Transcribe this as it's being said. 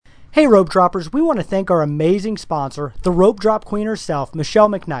Hey Rope Droppers, we want to thank our amazing sponsor, the Rope Drop Queen herself, Michelle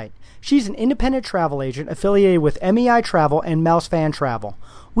McKnight. She's an independent travel agent affiliated with MEI Travel and Mouse Fan Travel.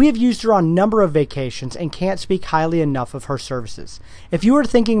 We have used her on a number of vacations and can't speak highly enough of her services. If you are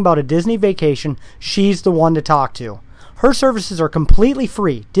thinking about a Disney vacation, she's the one to talk to. Her services are completely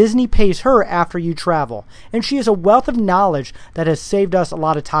free. Disney pays her after you travel, and she has a wealth of knowledge that has saved us a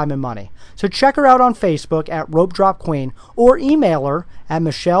lot of time and money. So check her out on Facebook at Rope Drop Queen or email her at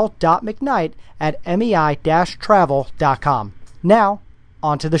michelle.mcknight@mei-travel.com. Now,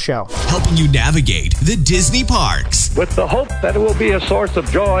 on to the show. Helping you navigate the Disney parks with the hope that it will be a source of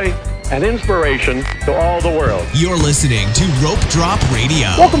joy and inspiration to all the world. You're listening to Rope Drop Radio.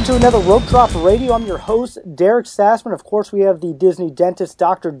 Welcome to another Rope Drop Radio. I'm your host, Derek Sassman. Of course, we have the Disney dentist,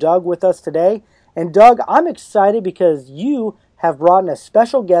 Dr. Doug, with us today. And Doug, I'm excited because you have brought in a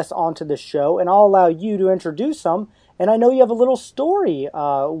special guest onto the show, and I'll allow you to introduce them. And I know you have a little story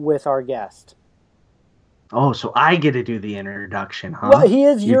with our guest. Oh, so I get to do the introduction, huh? Well, he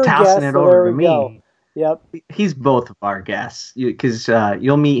is your guest, it so over there to we me. go. Yep. He's both of our guests, because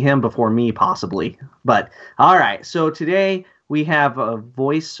you'll meet him before me, possibly. But, all right, so today we have a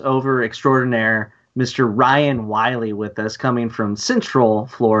voiceover extraordinaire, Mr. Ryan Wiley, with us, coming from Central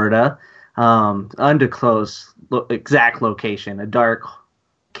Florida, undisclosed exact location, a dark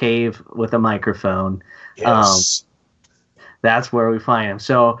cave with a microphone. Yes. That's where we find him.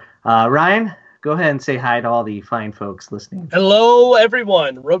 So, Ryan, go ahead and say hi to all the fine folks listening. Hello,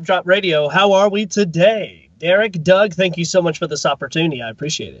 everyone. Rope Drop Radio. How are we today? Derek, Doug, thank you so much for this opportunity. I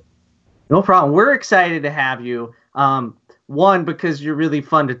appreciate it. No problem. We're excited to have you. One, because you're really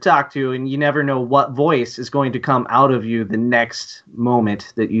fun to talk to, and you never know what voice is going to come out of you the next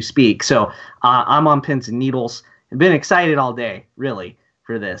moment that you speak. So I'm on pins and needles. I've been excited all day, really,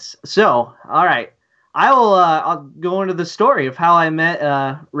 for this. So, all right. I'll go into the story of how I met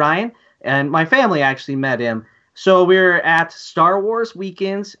Ryan. And my family actually met him. So we were at Star Wars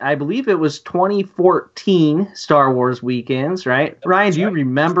Weekends. I believe it was 2014 Star Wars Weekends, right? Ryan, do you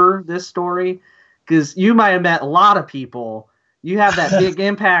remember this story? Because you might have met a lot of people. You have that big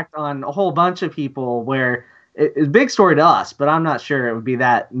impact on a whole bunch of people where it's a big story to us, but I'm not sure it would be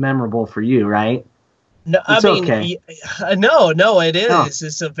that memorable for you, right? No, Okay. No, it is. Oh.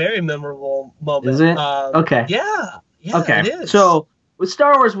 It's a very memorable moment. Is it? Okay. Yeah, okay. It is. So with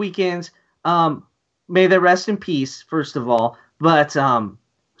Star Wars Weekends, may they rest in peace, first of all. But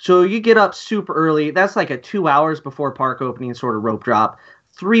so you get up super early. That's like a 2 hours before park opening sort of rope drop.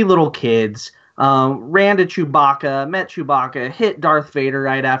 3 little kids ran to Chewbacca, met Chewbacca, hit Darth Vader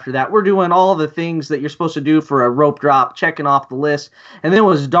right after that. We're doing all the things that you're supposed to do for a rope drop, checking off the list. And then it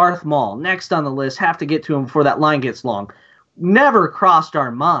was Darth Maul next on the list. Have to get to him before that line gets long. Never crossed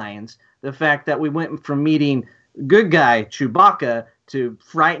our minds the fact that we went from meeting good guy Chewbacca to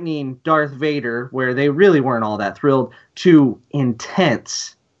frightening Darth Vader, where they really weren't all that thrilled, to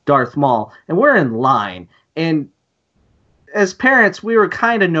intense Darth Maul. And we're in line. And as parents, we were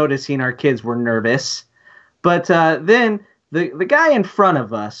kind of noticing our kids were nervous. But then the guy in front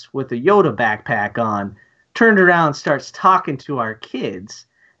of us with the Yoda backpack on turned around and starts talking to our kids.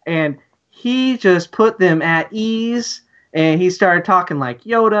 And he just put them at ease. And he started talking like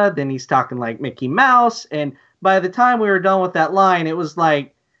Yoda. Then he's talking like Mickey Mouse. And by the time we were done with that line, it was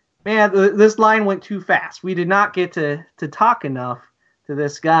like, man, this line went too fast. We did not get to talk enough to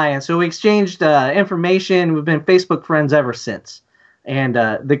this guy. And so we exchanged information. We've been Facebook friends ever since. And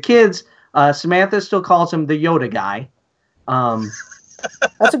the kids, Samantha still calls him the Yoda guy.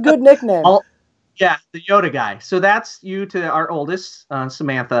 That's a good nickname. Yeah, the Yoda guy. So that's you to our oldest,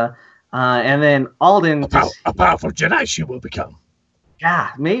 Samantha. And then Alden. A powerful Jedi she will become.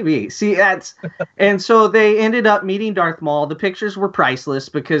 Yeah, maybe. See, and so they ended up meeting Darth Maul. The pictures were priceless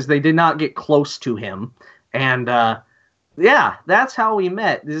because they did not get close to him. And yeah, that's how we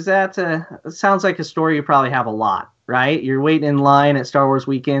met. Is that it sounds like a story you probably have a lot, right? You're waiting in line at Star Wars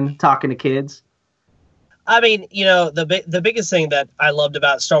Weekend, talking to kids. I mean, the biggest thing that I loved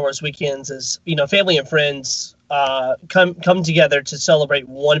about Star Wars Weekends is, family and friends come together to celebrate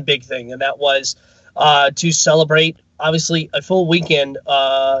one big thing, and that was to celebrate, obviously, a full weekend,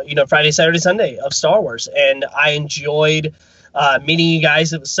 Friday, Saturday, Sunday of Star Wars. And I enjoyed meeting you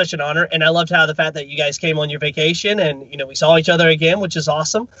guys. It was such an honor. And I loved how the fact that you guys came on your vacation and, we saw each other again, which is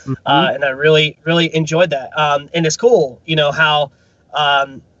awesome. Mm-hmm. And I really, really enjoyed that. And it's cool, how,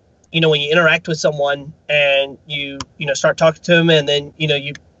 when you interact with someone and you start talking to them and then,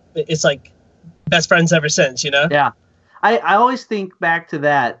 it's like best friends ever since, Yeah. I always think back to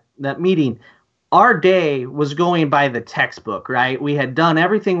that meeting. our day was going by the textbook, right? We had done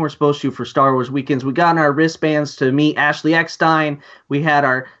everything we're supposed to for Star Wars weekends. We got our wristbands to meet Ashley Eckstein. We had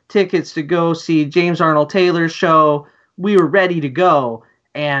our tickets to go see James Arnold Taylor's show. We were ready to go.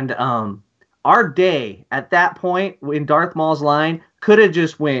 And our day at that point in Darth Maul's line could have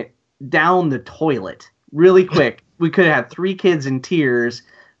just went down the toilet really quick. We could have had 3 kids in tears,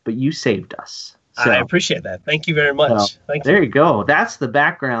 but you saved us. So, I appreciate that. Thank you very much. Thank you. There you go. That's the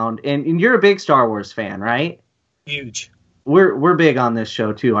background. And you're a big Star Wars fan, right? Huge. We're big on this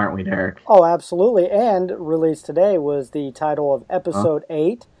show too, aren't we, Derek? Oh, absolutely. And released today was the title of Episode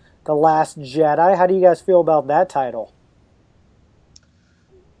 8, The Last Jedi. How do you guys feel about that title?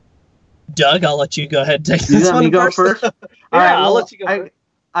 Doug, I'll let you go ahead and take You this let one me go first. first? Yeah, All right, I'll let you go first.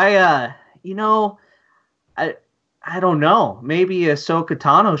 I don't know. Maybe Ahsoka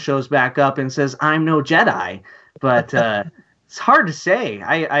Tano shows back up and says, "I'm no Jedi," but it's hard to say.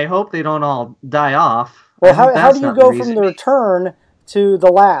 I hope they don't all die off. Well, how do you go from the return to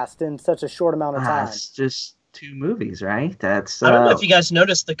the last in such a short amount of time? It's just 2 movies, right? That's I don't know if you guys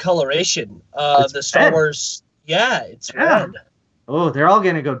noticed the coloration of the Star Wars. Yeah, it's red. Oh, they're all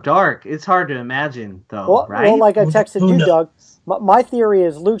going to go dark. It's hard to imagine, though, right? Well, like I texted you, Doug, my theory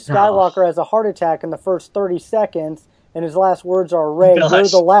is Luke Skywalker has a heart attack in the first 30 seconds, and his last words are, "Rey, you're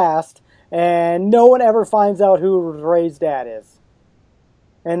the last," and no one ever finds out who Rey's dad is.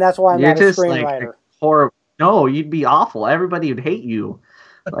 And that's why I'm not a screenwriter. No, you'd be awful. Everybody would hate you.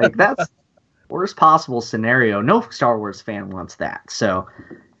 Like, that's worst possible scenario. No Star Wars fan wants that. So,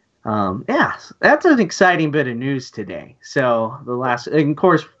 yeah, that's an exciting bit of news today. So and of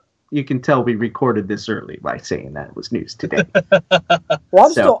course, you can tell we recorded this early by saying that it was news today. Well,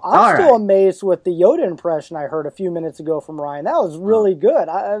 I'm still amazed with the Yoda impression I heard a few minutes ago from Ryan. That was really good.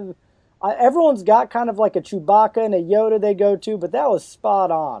 Everyone's got kind of like a Chewbacca and a Yoda they go to, but that was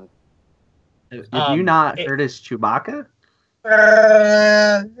spot on. Have you not heard his Chewbacca?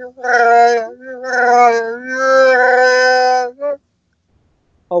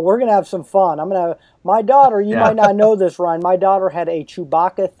 Oh, we're going to have some fun. My daughter, you might not know this, Ryan. My daughter had a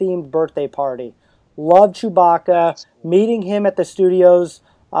Chewbacca-themed birthday party. Loved Chewbacca. Meeting him at the studios.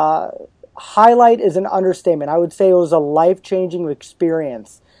 Highlight is an understatement. I would say it was a life-changing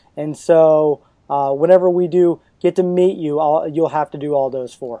experience. And so whenever we do get to meet you, you'll have to do all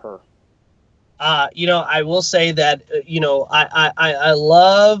those for her. I will say that, I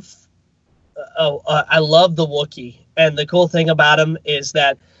love the Wookiee. And the cool thing about him is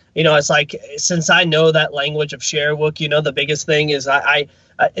that, it's like, since I know that language of Sherwook, the biggest thing is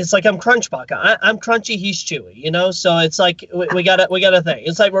it's like I'm Crunchbuck. I'm crunchy, he's chewy, so it's like we got a thing.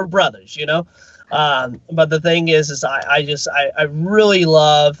 It's like we're brothers, but the thing is I really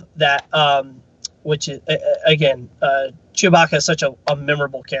love that, which is, again, Chewbacca is such a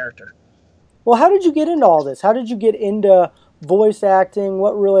memorable character. Well, how did you get into all this? How did you get into voice acting?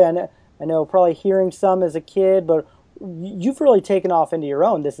 What really, I know probably hearing some as a kid, but you've really taken off into your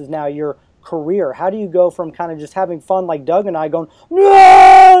own. This is now your career. How do you go from kind of just having fun like Doug and I going,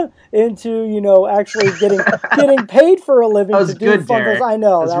 "Nah!" into, actually getting paid for a living to do good, fun things? I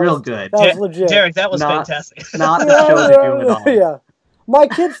know. That was real good. That was legit. Derek, that was fantastic. Not the show to do it all. Yeah. My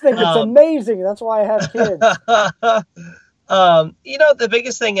kids think it's amazing. That's why I have kids. The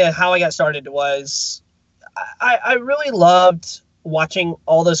biggest thing how I got started was I really loved watching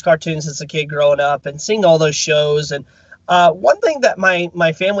all those cartoons as a kid growing up and seeing all those shows. And one thing that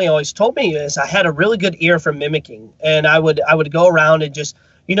my family always told me is I had a really good ear for mimicking, and I would go around and just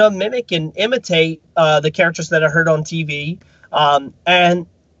mimic and imitate the characters that I heard on TV. And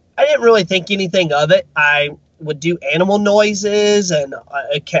I didn't really think anything of it. I would do animal noises and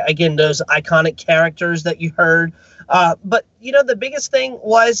again those iconic characters that you heard. But the biggest thing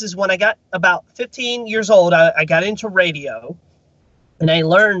is when I got about 15 years old, I got into radio. And I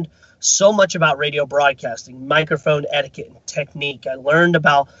learned so much about radio broadcasting, microphone etiquette and technique. I learned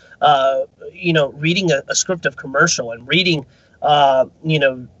about, reading a script of commercial and reading,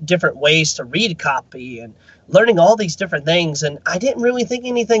 different ways to read copy and learning all these different things. And I didn't really think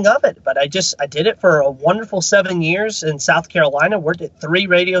anything of it, but I did it for a wonderful 7 years in South Carolina, worked at 3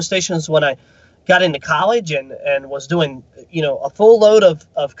 radio stations when I got into college and was doing, a full load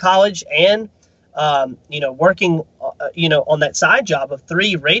of college and working, on that side job of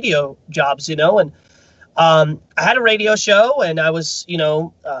 3 radio jobs, and I had a radio show and I was,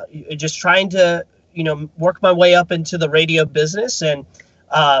 just trying to, work my way up into the radio business. And,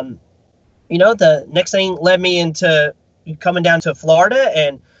 the next thing led me into coming down to Florida.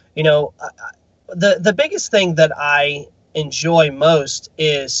 And, the biggest thing that I enjoy most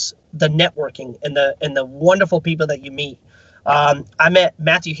is the networking and the wonderful people that you meet. I met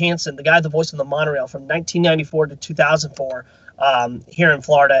Matthew Hansen, the guy, the voice of the monorail, from 1994 to 2004 here in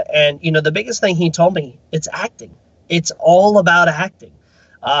Florida. And, the biggest thing he told me, it's acting. It's all about acting.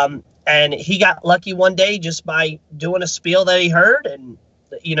 And he got lucky one day just by doing a spiel that he heard, and,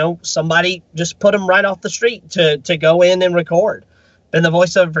 somebody just put him right off the street to go in and record. Been the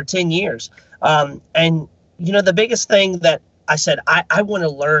voiceover for 10 years. And, the biggest thing that I said, I want to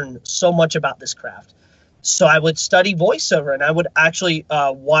learn so much about this craft. So I would study voiceover, and I would actually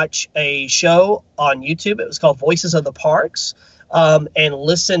watch a show on YouTube. It was called Voices of the Parks, and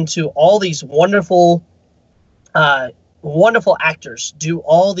listen to all these wonderful actors do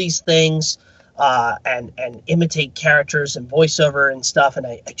all these things and imitate characters and voiceover and stuff. And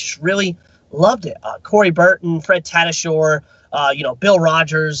I just really loved it. Corey Burton, Fred Tatasciore, Bill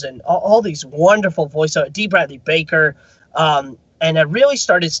Rogers, and all these wonderful voiceover, D. Bradley Baker. And I really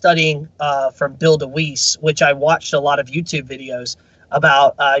started studying from Bill DeWeese, which I watched a lot of YouTube videos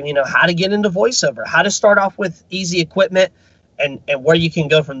about, how to get into voiceover, how to start off with easy equipment and where you can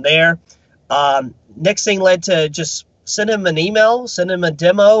go from there. Next thing led to just send him an email, send him a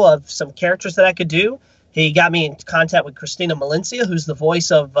demo of some characters that I could do. He got me in contact with Christina Malencia, who's the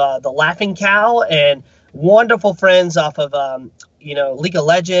voice of the Laughing Cow, and wonderful friends off of, League of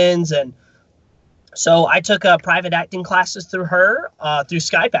Legends. And so I took private acting classes through her, through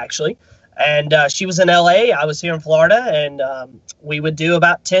Skype, actually. And she was in LA. I was here in Florida. And we would do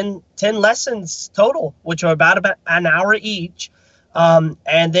about 10 lessons total, which are about an hour each.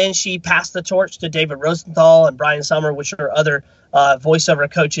 And then she passed the torch to David Rosenthal and Brian Summer, which are other voiceover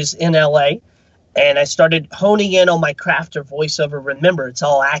coaches in LA. And I started honing in on my craft of voiceover. Remember, it's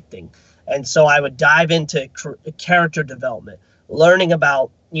all acting. And so I would dive into character development, learning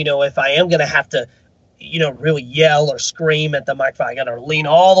about, if I am going to have to, really yell or scream at the microphone, I got to lean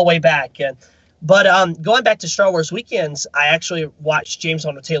all the way back. But going back to Star Wars Weekends, I actually watched James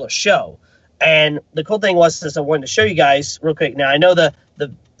Arnold Taylor's show. And the cool thing was I wanted to show you guys real quick. Now, I know the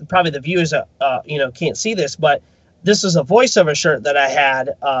probably the viewers, can't see this, but this is a voiceover shirt that I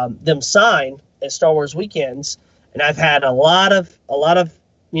had them sign at Star Wars Weekends. And I've had a lot of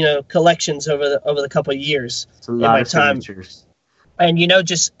collections over the couple of years. It's a lot of signatures. And,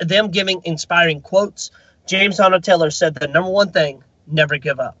 just them giving inspiring quotes. James Arnold Taylor said the number one thing, never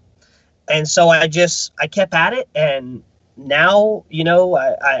give up. And so I kept at it. And now,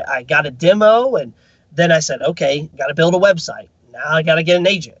 I got a demo. And then I said, okay, got to build a website. Now I got to get an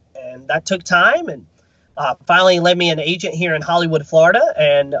agent. And that took time. And finally led me an agent here in Hollywood, Florida.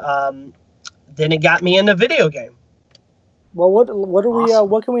 And then it got me into video game. Well, what are Awesome.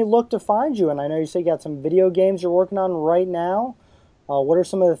 what can we look to find you? And I know you say you got some video games you're working on right now. What are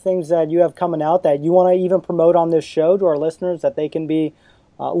some of the things that you have coming out that you want to even promote on this show to our listeners, that they can be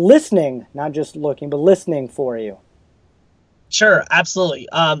listening, not just looking, but listening for you? Sure, absolutely.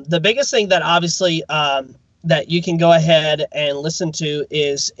 The biggest thing that obviously that you can go ahead and listen to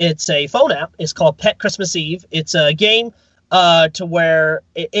is, it's a phone app. It's called Pet Christmas Eve. It's a game to where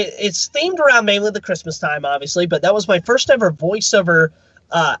it's themed around mainly the Christmas time, obviously, but that was my first ever voiceover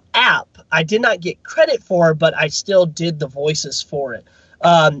app. I did not get credit for, but I still did the voices for it.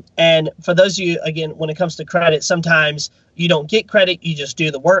 And for those of you, again, when it comes to credit, sometimes you don't get credit, you just do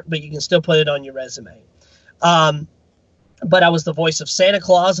the work, but you can still put it on your resume. But I was the voice of Santa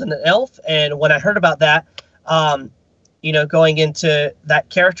Claus and an elf, and when I heard about that, going into that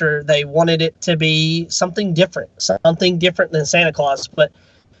character, they wanted it to be something different than Santa Claus, but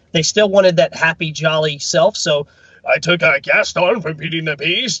they still wanted that happy, jolly self. So I took Gaston from Beauty and the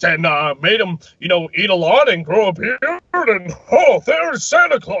Beast and made him, eat a lot and grow a beard. And, there's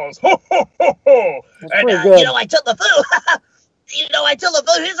Santa Claus. Ho, ho, ho, ho. And, I took the food. I took the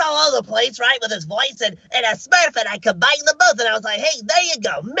food. He's all over the place, right, with his voice and a Smurf, and I combined them both. And I was like, hey, there you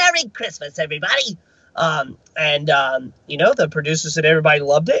go. Merry Christmas, everybody. The producers and everybody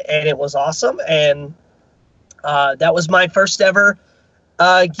loved it, and it was awesome. And that was my first ever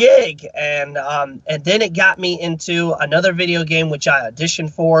gig. And then it got me into another video game, which I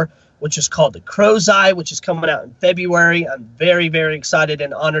auditioned for, which is called The Crow's Eye, which is coming out in February. I'm very, very excited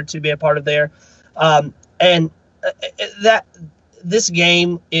and honored to be a part of there. This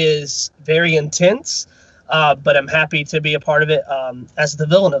game is very intense, but I'm happy to be a part of it as the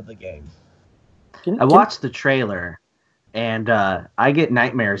villain of the game. I watched the trailer, and I get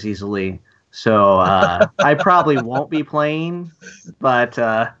nightmares easily, so I probably won't be playing, but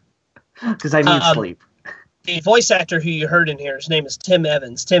because I need sleep. The voice actor who you heard in here, his name is Tim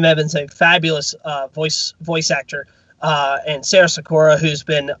Evans. Tim Evans, a fabulous voice actor, and Sarah Sakura, who's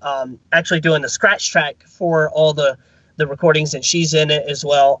been actually doing the scratch track for all the the recordings, and she's in it as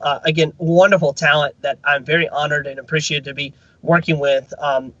well. Again, wonderful talent that I'm very honored and appreciated to be working with.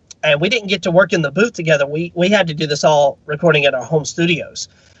 And we didn't get to work in the booth together. We had to do this all recording at our home studios.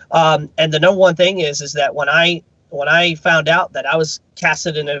 And the number one thing is that when I found out that I was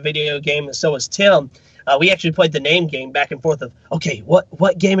casted in a video game, and so was Tim, we actually played the name game back and forth of, okay,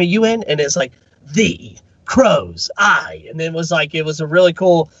 what game are you in? And it's like, The Crow's Eye. And it was a really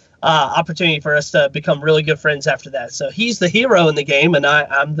cool opportunity for us to become really good friends after that. So he's the hero in the game, and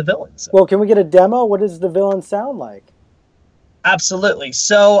I'm the villain. So. Well, can we get a demo? What does the villain sound like? Absolutely.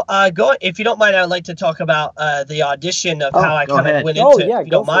 So, if you don't mind, I'd like to talk about the audition of how I kind of went into it, if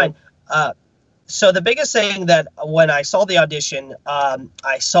you don't mind. So the biggest thing that when I saw the audition,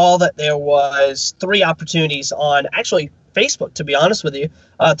 I saw that there was 3 opportunities on actually Facebook, to be honest with you,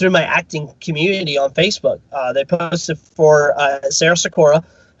 through my acting community on Facebook. They posted for Sarah Sikora,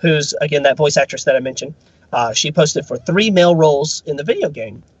 who's, again, that voice actress that I mentioned. She posted for 3 male roles in the video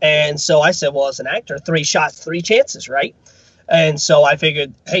game. And so I said, well, as an actor, 3 shots, 3 chances, right? And so I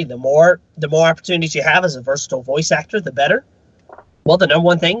figured, hey, the more opportunities you have as a versatile voice actor, the better. Well, the number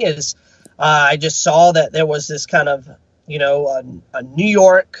one thing is I just saw that there was this kind of, a New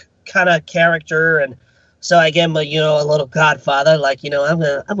York kind of character. And so I gave him a little Godfather, like, I'm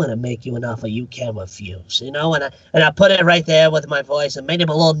gonna make you an offer you can't refuse, and I put it right there with my voice and made him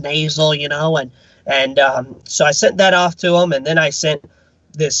a little nasal, and so I sent that off to him, and then I sent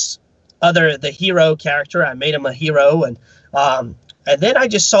the hero character. I made him a hero, and then I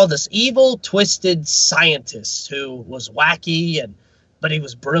just saw this evil, twisted scientist who was wacky, but he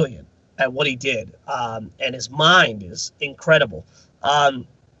was brilliant at what he did, and his mind is incredible.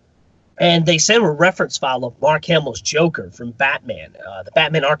 And they sent a reference file of Mark Hamill's Joker from Batman, the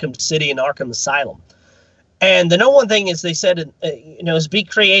Batman Arkham City and Arkham Asylum. And the number one thing is they said, is be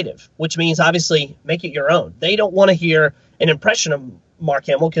creative, which means obviously make it your own. They don't want to hear an impression of Mark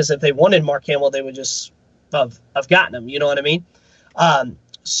Hamill, because if they wanted Mark Hamill, they would just have gotten him. You know what I mean?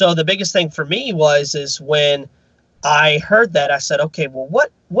 So the biggest thing for me is when I heard that, I said, okay, well,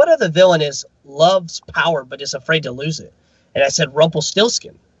 what other villain loves power but is afraid to lose it? And I said,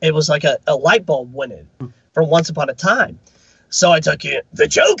 Rumpelstiltskin. It was like a light bulb went in from Once Upon a Time. So I took the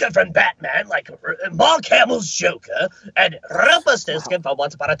Joker from Batman, like Mark Hamill's Joker, and Rumpelstiltskin from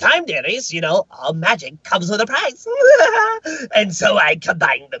Once Upon a Time, dearies. All magic comes with a price. And so I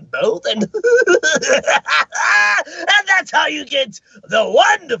combined them both, and and that's how you get the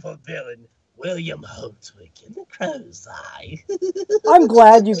wonderful villain, William Holtwick in The Crow's Eye. I'm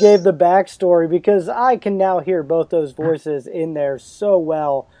glad you gave the backstory, because I can now hear both those voices in there so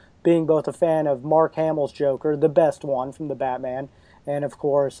well, being both a fan of Mark Hamill's Joker, the best one from the Batman, and of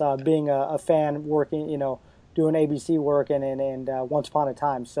course being a fan working, doing ABC work and Once Upon a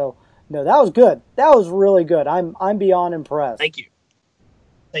Time. So no, that was good. That was really good. I'm beyond impressed. Thank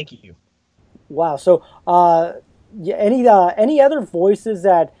you. Wow. So any other voices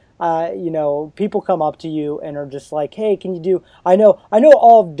that people come up to you and are just like, hey, can you do, I know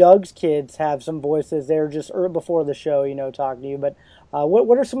all of Doug's kids have some voices. They're just before the show, talking to you, but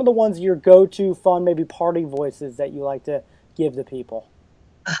what are some of the ones your go-to fun, maybe party voices that you like to give the people?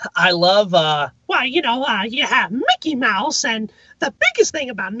 I love, you have Mickey Mouse, and the biggest thing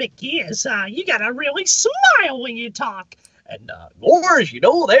about Mickey is you gotta really smile when you talk. And, boys,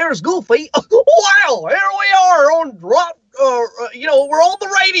 there's Goofy. Wow, here we are on drop. We're on the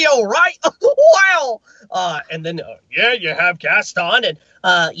radio, right? Wow. And then, you have Gaston, and,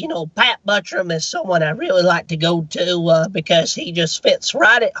 Pat Buttram is someone I really like to go to because he just fits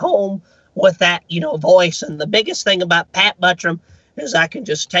right at home with that, voice. And the biggest thing about Pat Buttram is I can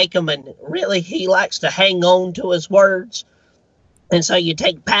just take him, and really he likes to hang on to his words. And so you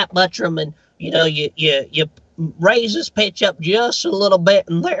take Pat Buttram, and, you raise his pitch up just a little bit,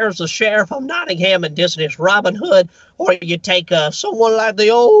 and there's the Sheriff of Nottingham and Disney's Robin Hood. Or you take someone like the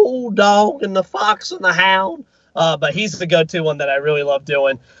Old Dog and the Fox and the Hound. But he's the go-to one that I really love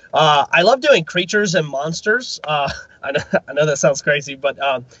doing. I love doing creatures and monsters. I know that sounds crazy, but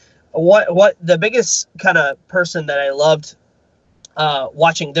what the biggest kind of person that I loved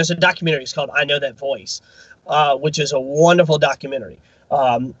watching, there's a documentary, it's called I Know That Voice, which is a wonderful documentary.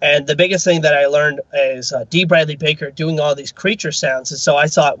 And the biggest thing that I learned is D. Bradley Baker doing all these creature sounds. And so I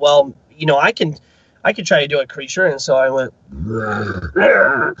thought, well, I can try to do a creature. And so I went.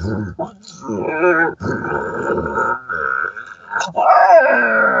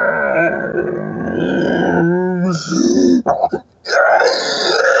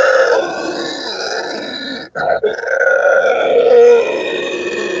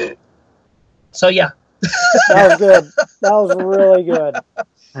 So, yeah. That was good. That was really good.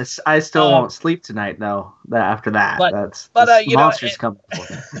 I still won't sleep tonight though. After that, that's monsters come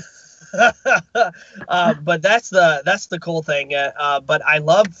before. But that's the cool thing. But I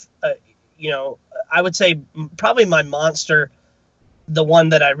love, I would say probably my monster, the one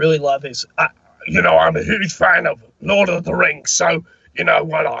that I really love is, I'm a huge fan of Lord of the Rings. So when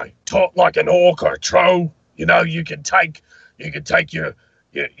I talk like an orc or a troll, you can take your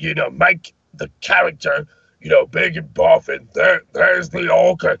make the character, big and buff, and there's the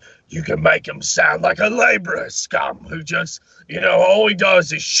orc. You can make him sound like a laborer scum who just, all he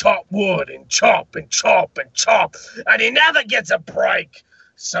does is chop wood and chop and chop and chop, and he never gets a break.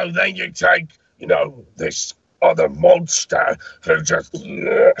 So then you take, this other monster who just,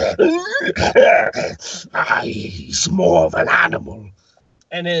 he's more of an animal.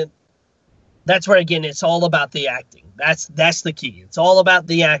 And then that's where, again, it's all about the acting. That's the key. It's all about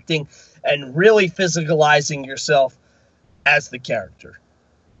the acting and really physicalizing yourself as the character.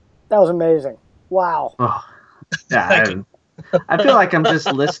 That was amazing. Wow. Oh, yeah, I feel like I'm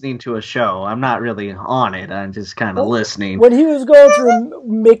just listening to a show. I'm not really on it. I'm just kind of listening. When he was going through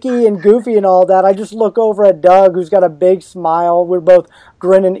Mickey and Goofy and all that, I just look over at Doug, who's got a big smile. We're both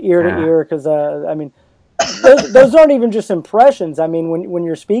grinning ear to ear because, those aren't even just impressions. I mean, when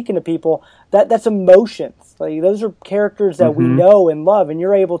you're speaking to people, that's emotions. Like, those are characters that we know and love, and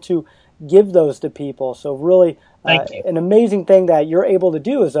you're able to give those to people. So really, an amazing thing that you're able to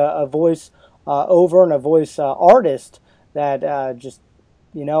do as a voice over and a voice artist that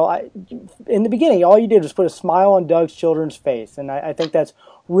in the beginning, all you did was put a smile on Doug's children's face. And I think that's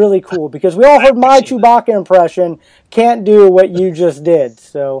really cool because we all heard my Chewbacca impression, can't do what you just did.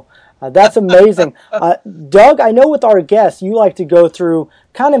 So that's amazing. Doug, I know with our guests, you like to go through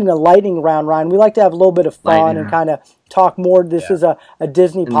kind of in a lightning round, Ryan. We like to have a little bit of fun and kind of talk more. This is a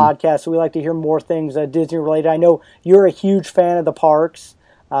Disney podcast, so we like to hear more things Disney related. I know you're a huge fan of the parks.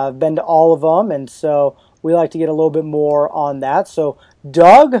 I've been to all of them, and so we like to get a little bit more on that. So,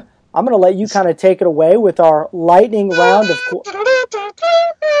 Doug, I'm going to let you kind of take it away with our lightning round of.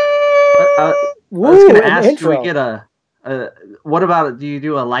 I was going to ask, do we get what about, do you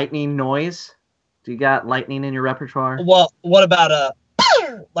do a lightning noise? Do you got lightning in your repertoire? Well, what about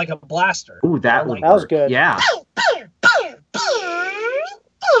like a blaster? Ooh, that was good. Yeah.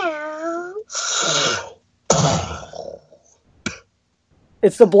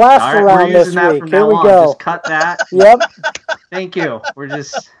 It's the blaster round this week. Here we go. Just cut that. Yep. Thank you. We're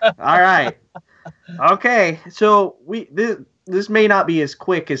just all right. Okay, so this may not be as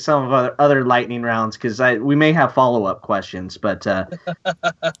quick as some of other lightning rounds because we may have follow-up questions, but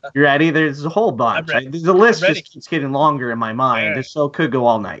you ready? There's a whole bunch. The list just keeps getting longer in my mind. Right. This show could go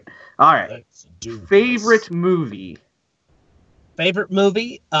all night. All right. Favorite movie? Favorite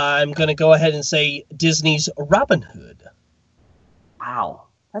movie? I'm going to go ahead and say Disney's Robin Hood. Wow.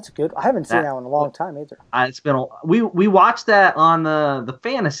 That's good. I haven't seen that one in a long time either. It's been we watched that on the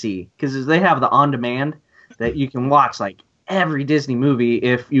Fantasy because they have the on-demand that you can watch like every Disney movie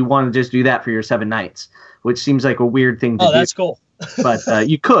if you want to just do that for your 7 nights, which seems like a weird thing to do. Oh, that's cool. But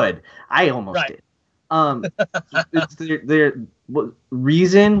you could. I almost did. It's the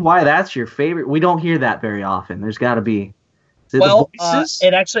reason why that's your favorite. We don't hear that very often. There's got to be.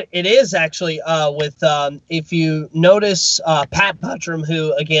 It is actually with if you notice Pat Buttram,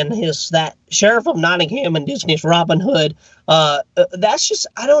 who again is that Sheriff of Nottingham in Disney's Robin Hood. That's just,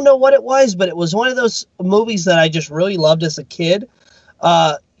 I don't know what it was, but it was one of those movies that I just really loved as a kid,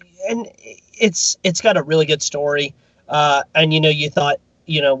 and it's got a really good story. And you thought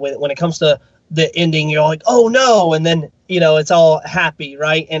when it comes to the ending, you're like, oh no, and then it's all happy,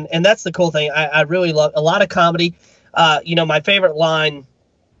 right? And that's the cool thing. I really love a lot of comedy. My favorite line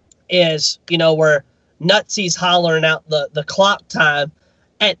is, where Nutsy's hollering out the clock time,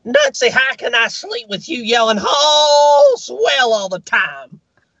 and Nutsy, how can I sleep with you yelling "All's well" all the time?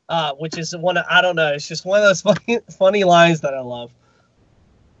 Which is I don't know, it's just one of those funny lines that I love.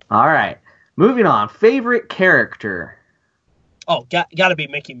 All right, moving on. Favorite character? Oh, got to be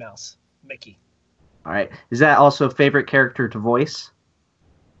Mickey Mouse. Mickey. All right, is that also favorite character to voice,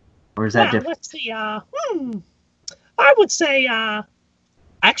 or is that different? Let's see. I would say,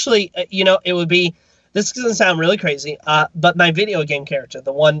 actually, it would be, this is going to sound really crazy, but my video game character,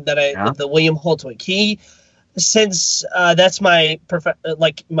 the one that the William Holtwick, since that's my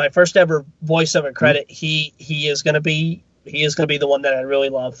my first ever voiceover credit, he is going to be the one that I really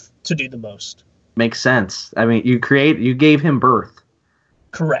love to do the most. Makes sense. I mean, you gave him birth.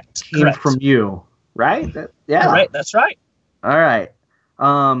 Correct. Came from you, right? Yeah. All right. That's right. All right.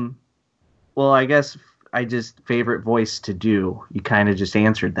 Well, I guess favorite voice to do. You kind of just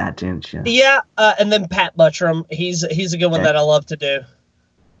answered that, didn't you? Yeah, and then Pat Buttram. He's a good one that I love to do.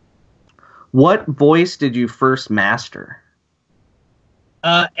 What voice did you first master?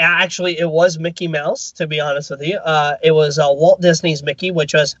 Actually, it was Mickey Mouse. To be honest with you, it was Walt Disney's Mickey,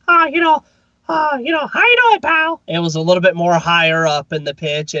 which was, how you doing, pal? It was a little bit more higher up in the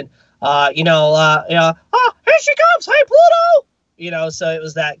pitch, and here she comes, hey Pluto. So it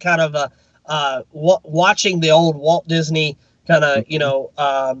was that kind of watching the old Walt Disney kind of,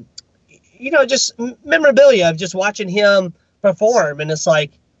 just memorabilia of just watching him perform, and it's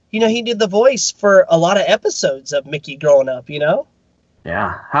like, he did the voice for a lot of episodes of Mickey growing up,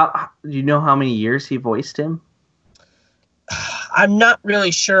 Yeah. How do you know how many years he voiced him? I'm not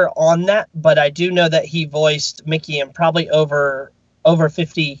really sure on that, but I do know that he voiced Mickey in probably over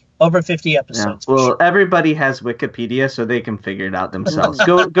 50 episodes. Yeah. Well, everybody has Wikipedia, so they can figure it out themselves.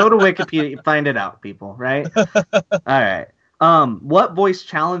 Go to Wikipedia, find it out, people. Right? All right. What voice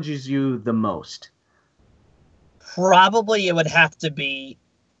challenges you the most? Probably it would have to be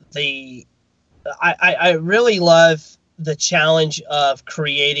I really love the challenge of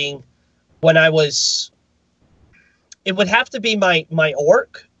creating it would have to be my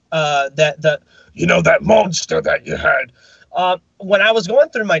orc, that monster that you had. When I was going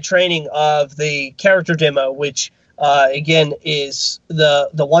through my training of the character demo, which again is the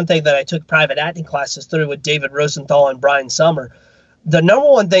one thing that I took private acting classes through with David Rosenthal and Brian Summer, the number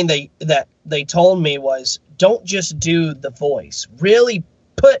one thing that they told me was, don't just do the voice. Really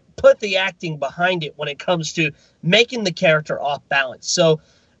put the acting behind it when it comes to making the character off balance. So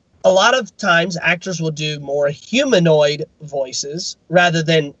a lot of times actors will do more humanoid voices rather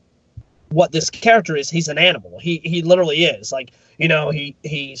than what this character is. He's an animal. He literally is. Like,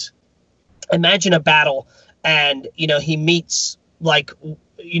 he's imagine a battle and, he meets like,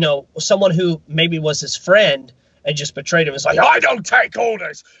 someone who maybe was his friend and just betrayed him. It's like, I don't take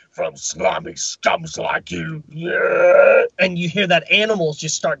orders from slimy scums like you. Yeah. And you hear that animals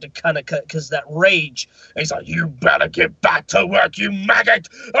just start to kind of cut because that rage. And he's like, you better get back to work, you maggot,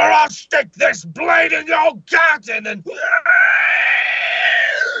 or I'll stick this blade in your gut.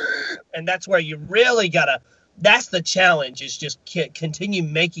 And that's where you really that's the challenge, is just continue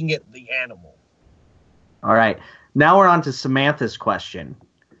making it the animal. All right. Now we're on to Samantha's question.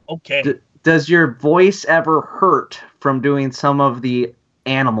 Okay. Does your voice ever hurt from doing some of the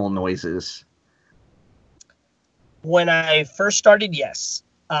animal noises? When I first started, yes,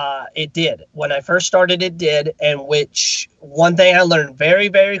 it did. When I first started, it did. And which one thing I learned very,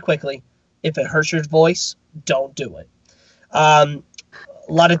 very quickly, if it hurts your voice, don't do it. A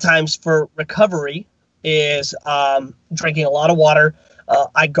lot of times for recovery is drinking a lot of water.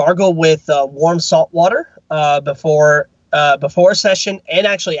 I gargle with warm salt water before a session and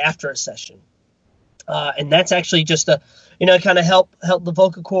actually after a session. And that's actually just to, kind of help the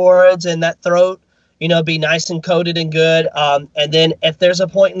vocal cords and that throat, be nice and coated and good. And then if there's a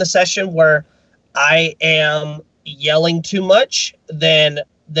point in the session where I am yelling too much, then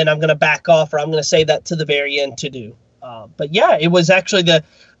I'm going to back off, or I'm going to say that to the very end to do. But yeah, it was actually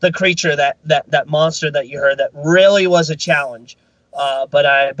the creature, that monster that you heard, that really was a challenge. But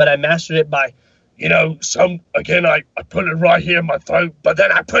I mastered it by, I put it right here in my throat, but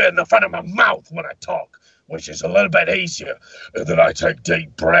then I put it in the front of my mouth when I talk, which is a little bit easier. And then I take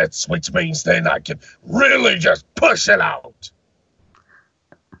deep breaths, which means then I can really just push it out.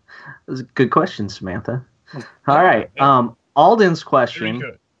 That was a good question, Samantha. All right. Alden's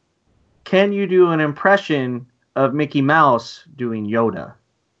question. Can you do an impression of Mickey Mouse doing Yoda?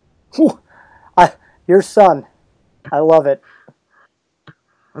 Your son. I love it.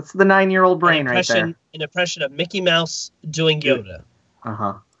 That's the 9-year-old brain right there. An impression of Mickey Mouse doing Yoda.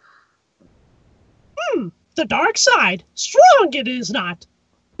 Uh-huh. The dark side. Strong it is not.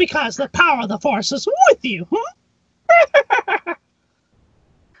 Because the power of the Force is with you.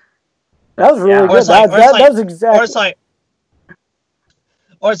 That was really good. That was exactly.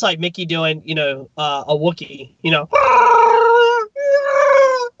 Or it's like Mickey doing, a Wookiee,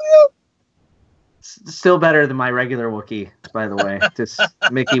 Still better than my regular Wookiee, by the way. Just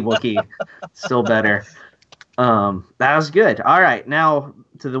Mickey Wookiee. Still better. That was good. All right, now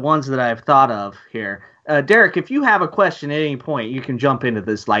to the ones that I've thought of here. Derek, if you have a question at any point, you can jump into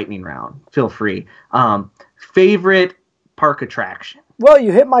this lightning round. Feel free. Favorite park attraction? Well,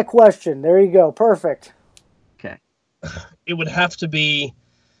 you hit my question. There you go. Perfect. Okay. It would have to be,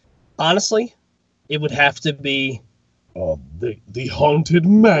 honestly, the Haunted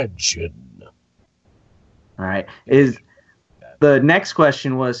Mansion. All right. The next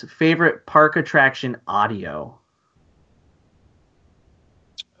question was favorite park attraction audio?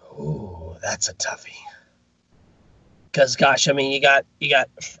 Oh, that's a toughie. Because, gosh, I mean, you got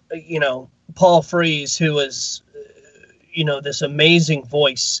Paul Frees, who was, this amazing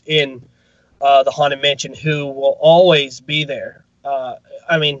voice in the Haunted Mansion, who will always be there.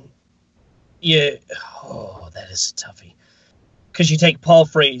 I mean, yeah, that is a toughie. Because you take Paul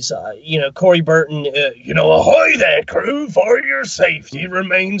Frees, Corey Burton, ahoy there, crew, for your safety,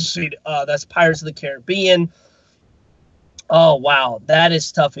 remain seated. That's Pirates of the Caribbean. Oh, wow, that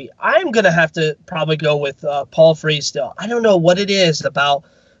is toughy. I'm going to have to probably go with Paul Frees still. I don't know what it is about.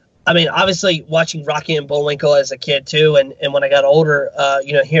 I mean, obviously, watching Rocky and Bullwinkle as a kid, too, and when I got older,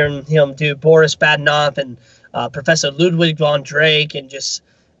 hearing him do Boris Badenov and Professor Ludwig von Drake and just,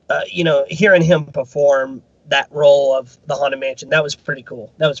 hearing him perform that role of the Haunted Mansion, that was pretty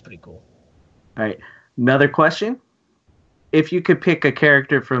cool. All right. Another question. If you could pick a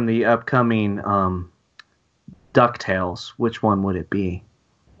character from the upcoming DuckTales, which one would it be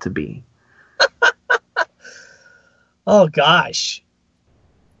to be? Oh, gosh.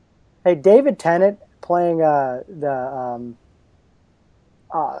 Hey, David Tennant playing the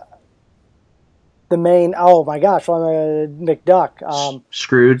main. Oh my gosh, McDuck.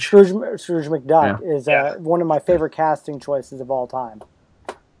 Scrooge McDuck is one of my favorite casting choices of all time.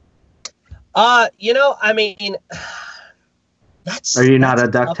 I mean, that's. Are you not a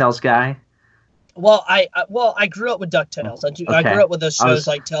DuckTales guy? Well, I grew up with DuckTales. I grew up with those shows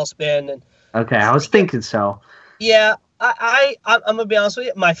like Tailspin and. Okay, I was thinking so. Yeah. I'm gonna be honest with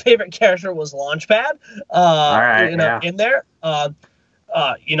you. My favorite character was Launchpad. In there. And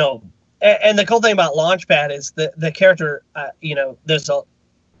the cool thing about Launchpad is the character. Launchpad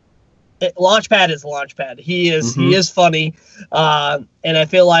is Launchpad. He is funny, and I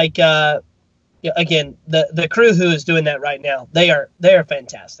feel like again the crew who is doing that right now, they are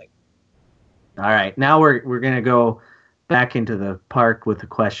fantastic. All right, now we're gonna go back into the park with a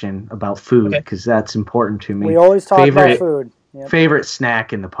question about food, because that's important to me. We always talk about food. Yep. Favorite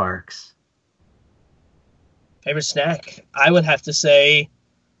snack in the parks? Favorite snack? I would have to say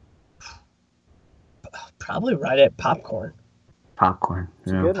probably right at popcorn. Popcorn.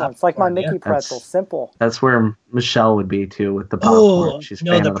 It's a good one. It's like my Mickey pretzel. Simple. That's where Michelle would be, too, with the popcorn.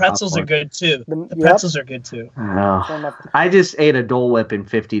 The pretzels are good, too. The pretzels are good, too. Oh. I just ate a Dole Whip in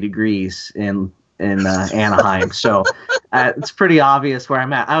 50 degrees in Anaheim, so it's pretty obvious where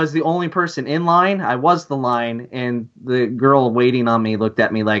I'm at. I was the only person in line. I was the line, and the girl waiting on me looked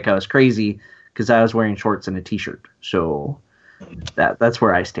at me like I was crazy because I was wearing shorts and a t-shirt. So that's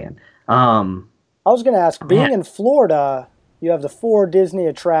where I stand. I was going to ask, being in Florida, you have the 4 Disney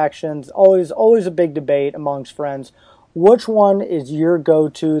attractions. Always a big debate amongst friends. Which one is your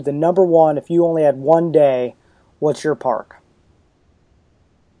go-to, the number one? If you only had one day, what's your park?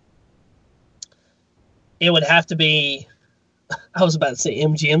 It would have to be. I was about to say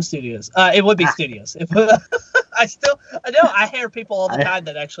MGM Studios. It would be Studios. I hear people all the time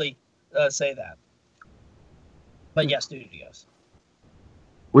that actually say that. But yeah, Studios.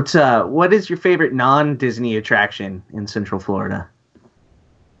 What is your favorite non-Disney attraction in Central Florida?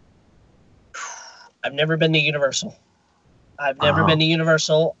 I've never been to Universal. I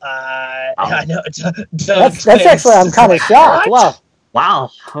know. That's actually, I'm kind of shocked. Wow.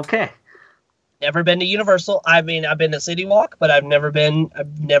 Okay. Never been to Universal. I mean, I've been to City Walk, but I've never been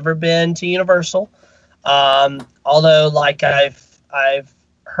to Universal. Although, like, I've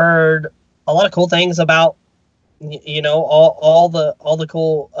heard a lot of cool things about, all the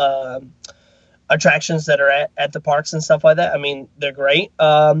cool attractions that are at the parks and stuff like that. I mean, they're great.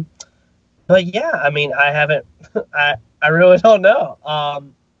 But yeah, I mean, I haven't. I really don't know.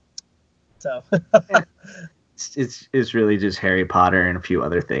 So. It's really just Harry Potter and a few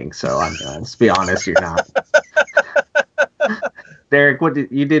other things. So let's be honest, you're not. Derek,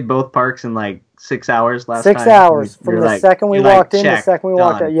 you did both parks in like 6 hours last time? 6 hours from the second we walked in, the second we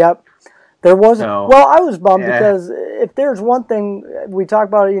walked out. Yep. There wasn't. Well, I was bummed because if there's one thing we talked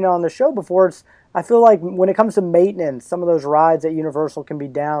about, on the show before, I feel like when it comes to maintenance, some of those rides at Universal can be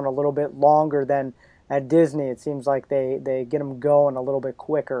down a little bit longer than at Disney. It seems like they get them going a little bit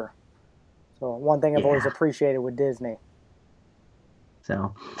quicker. So one thing I've always appreciated with Disney.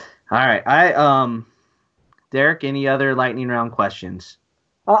 So, all right. Derek, any other lightning round questions?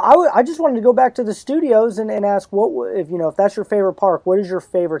 I just wanted to go back to the studios and ask if that's your favorite park, what is your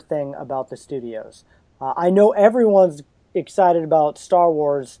favorite thing about the studios? I know everyone's excited about Star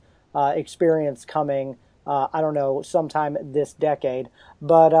Wars experience coming. I don't know, sometime this decade.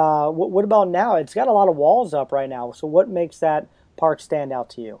 But what about now? It's got a lot of walls up right now. So what makes that park stand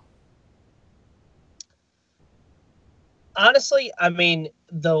out to you? Honestly, I mean,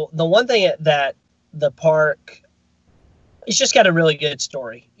 the one thing that the park, it's just got a really good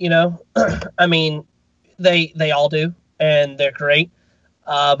story, I mean, they all do, and they're great.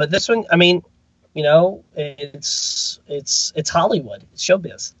 But this one, I mean, it's Hollywood, it's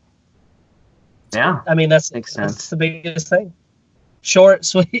showbiz. Yeah, I mean, that's makes sense. That's the biggest thing. Short,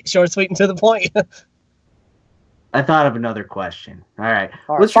 sweet, and to the point. I thought of another question. All right.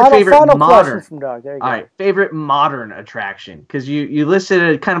 All right, What's your final favorite question modern? from Doug. There you All go. right, favorite modern attraction, because you listed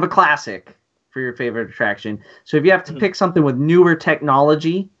a kind of a classic for your favorite attraction. So if you have to pick something with newer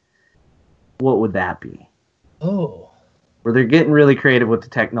technology, what would that be? Oh, Where they're getting really creative with the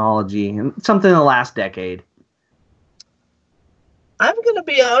technology and something in the last decade. I'm gonna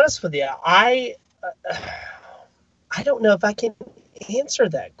be honest with you. I don't know if I can answer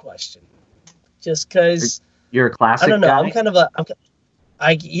that question, just because You're a classic I don't know. guy? I'm kind of a,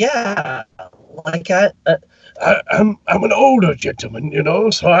 yeah, like I'm an older gentleman,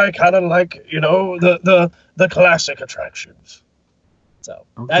 so I kind of like, the classic attractions. So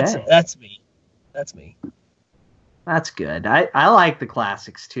Okay. that's me. That's me. That's good. I like the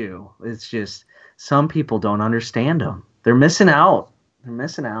classics too. It's just some people don't understand them. They're missing out.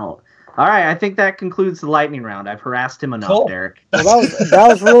 All right, I think that concludes the lightning round. I've harassed him enough, Cool. Derek. Well, that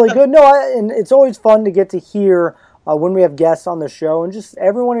was really good. No, and it's always fun to get to hear when we have guests on the show, and just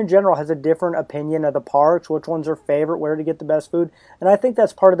everyone in general has a different opinion of the parks, which one's their favorite, where to get the best food, and I think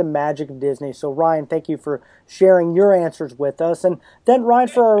that's part of the magic of Disney. So, Ryan, thank you for sharing your answers with us, and then Ryan,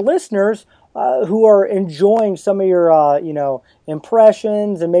 for our listeners who are enjoying some of your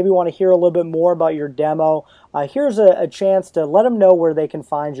impressions and maybe want to hear a little bit more about your demo, here's a chance to let them know where they can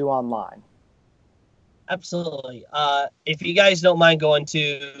find you online. Absolutely. If you guys don't mind going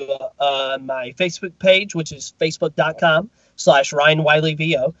to my Facebook page, which is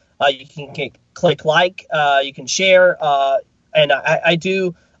facebook.com/RyanWileyVO, you can click like, you can share, and I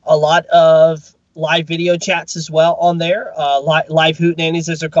do a lot of live video chats as well on there, live hootenannies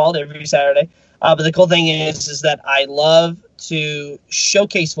as they're called every Saturday. But the cool thing is that I love to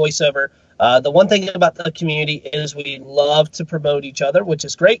showcase voiceover. The one thing about the community is we love to promote each other, which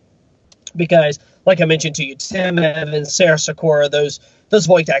is great. Because, like I mentioned to you, Tim Evans, Sarah Sikora, those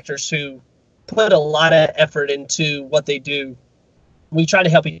voice actors who put a lot of effort into what they do, we try to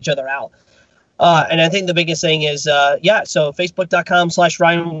help each other out. And I think the biggest thing is, so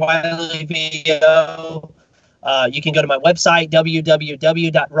facebook.com/RyanWileyVO. You can go to my website,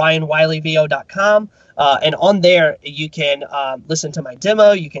 www.ryanwileyvo.com. And on there, you can listen to my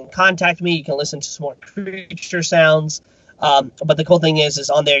demo. You can contact me. You can listen to some more creature sounds. But the cool thing is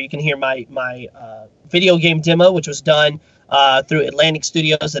on there you can hear my video game demo, which was done through Atlantic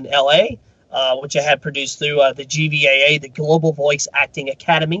Studios in LA, which I had produced through the GVAA, the Global Voice Acting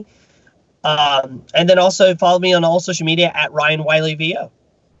Academy. And then also follow me on all social media at Ryan Wiley VO.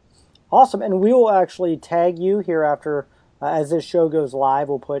 Awesome, and we will actually tag you here after, as this show goes live,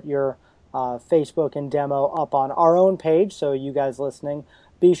 we'll put your Facebook and demo up on our own page, so you guys listening,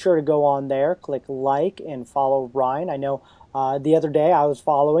 be sure to go on there, click like, and follow Ryan. I know the other day I was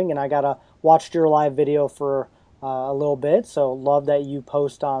following, and I watched your live video for a little bit, so love that you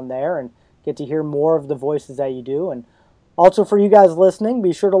post on there and get to hear more of the voices that you do. And also for you guys listening,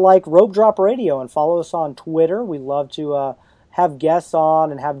 be sure to like Rope Drop Radio and follow us on Twitter. We love to have guests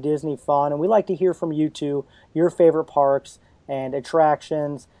on and have Disney fun, and we like to hear from you too, your favorite parks and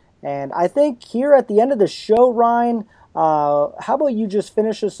attractions. And I think here at the end of the show, Ryan, how about you just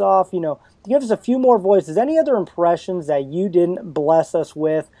finish us off, give us a few more voices. Any other impressions that you didn't bless us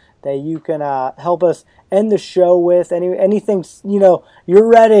with that you can help us end the show with? Anything, you're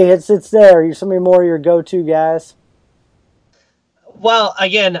ready, it's there. You're some more of your go-to guys. Well,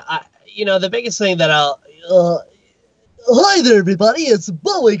 again, the biggest thing that hi there, everybody. It's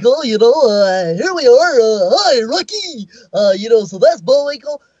Bullwinkle. Here we are. Hi, Rocky. So that's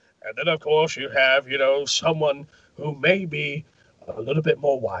Bullwinkle. And then, of course, you have, someone who may be a little bit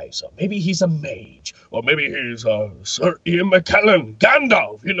more wiser. Maybe he's a mage, or maybe he's Sir Ian McKellen,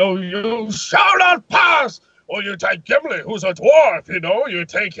 Gandalf. You shall not pass. Or you take Gimli, who's a dwarf. You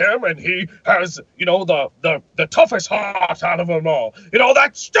take him, and he has, the toughest heart out of them all.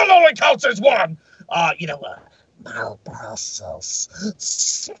 That still only counts as one. My precious,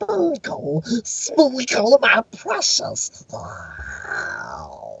 sprinkle my precious.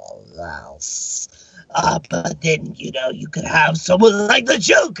 But then, you could have someone like the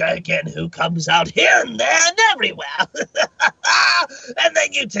Joker again who comes out here and there and everywhere. And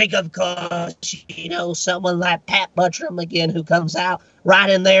then you take, of course, someone like Pat Buttram again who comes out right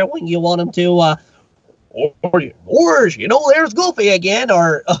in there when you want him to. Or there's Goofy again.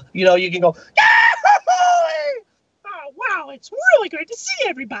 Or, you can go, oh, wow, it's really great to see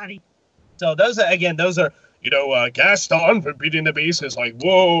everybody. So those are, Gaston for Beauty and the Beast is like,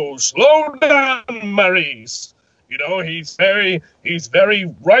 whoa, slow down, Maurice. He's very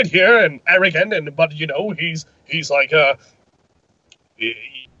right here and arrogant, but he's like,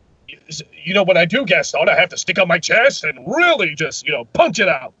 when I do guest on, I have to stick on my chest and really just, punch it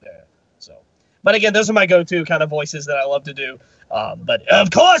out there. So, but again, those are my go-to kind of voices that I love to do. But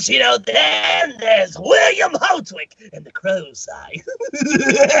of course, then there's William Hotwick and the Crow's Eye.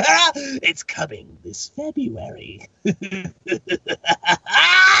 It's coming this February.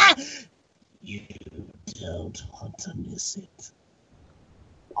 You don't want to miss it.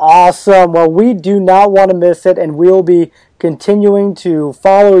 Awesome. Well, we do not want to miss it, and we'll be continuing to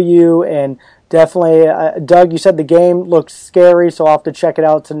follow you. And definitely, Doug, you said the game looks scary, so I'll have to check it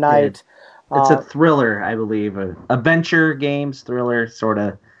out tonight. It's a thriller, I believe, adventure games, thriller, sort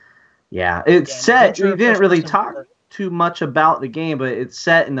of. Yeah, it's set. We didn't really talk too much about the game, but it's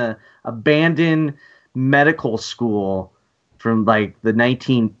set in a abandoned medical school from like the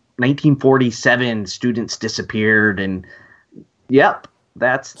 1947. Students disappeared, and yep.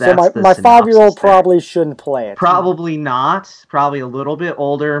 That's so my 5-year-old probably shouldn't play it. Probably not. Probably a little bit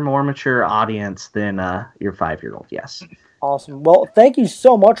older, more mature audience than your 5-year-old. Yes. Awesome. Well, thank you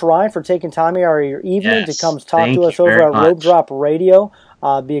so much, Ryan, for taking time out of your evening to come talk to us over at Rope Drop Radio.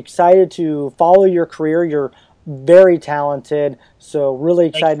 Be excited to follow your career. You're very talented, so really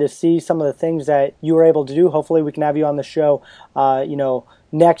excited to see some of the things that you were able to do. Hopefully, we can have you on the show,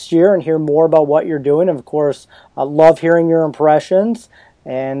 next year and hear more about what you're doing. And of course, I love hearing your impressions.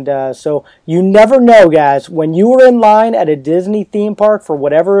 And so you never know, guys, when you were in line at a Disney theme park for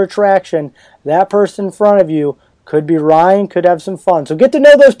whatever attraction, that person in front of you could be Ryan, could have some fun. So get to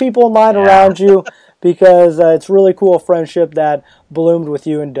know those people in line around you, because it's really cool friendship that bloomed with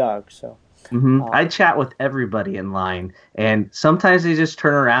you and Doug. So I chat with everybody in line, and sometimes they just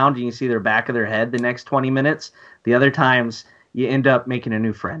turn around and you see their back of their head the next 20 minutes. The other times you end up making a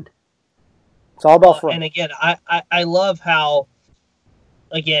new friend. It's all about friends. And again, I love how,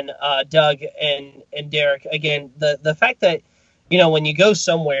 again, Doug and Derek, again, the fact that, when you go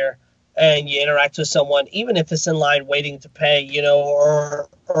somewhere and you interact with someone, even if it's in line waiting to pay, or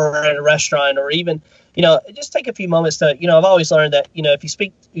at a restaurant, or even, just take a few moments to, I've always learned that, if you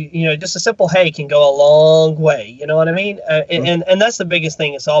speak, just a simple hey can go a long way. You know what I mean? And that's the biggest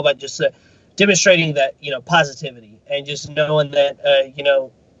thing. It's all about just demonstrating that, positivity, and just knowing that,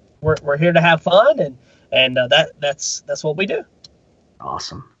 we're here to have fun, and that's what we do.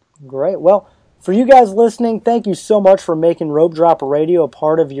 Awesome. Great. Well, for you guys listening, thank you so much for making Rope Drop Radio a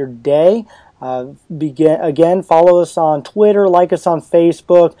part of your day. Again, follow us on Twitter, like us on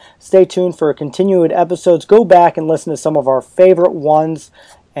Facebook. Stay tuned for continued episodes. Go back and listen to some of our favorite ones.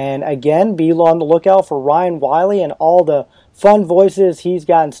 And again, be on the lookout for Ryan Wiley and all the fun voices he's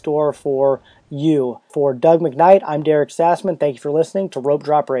got in store for you. For Doug McKnight, I'm Derek Sassman. Thank you for listening to Rope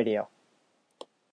Drop Radio.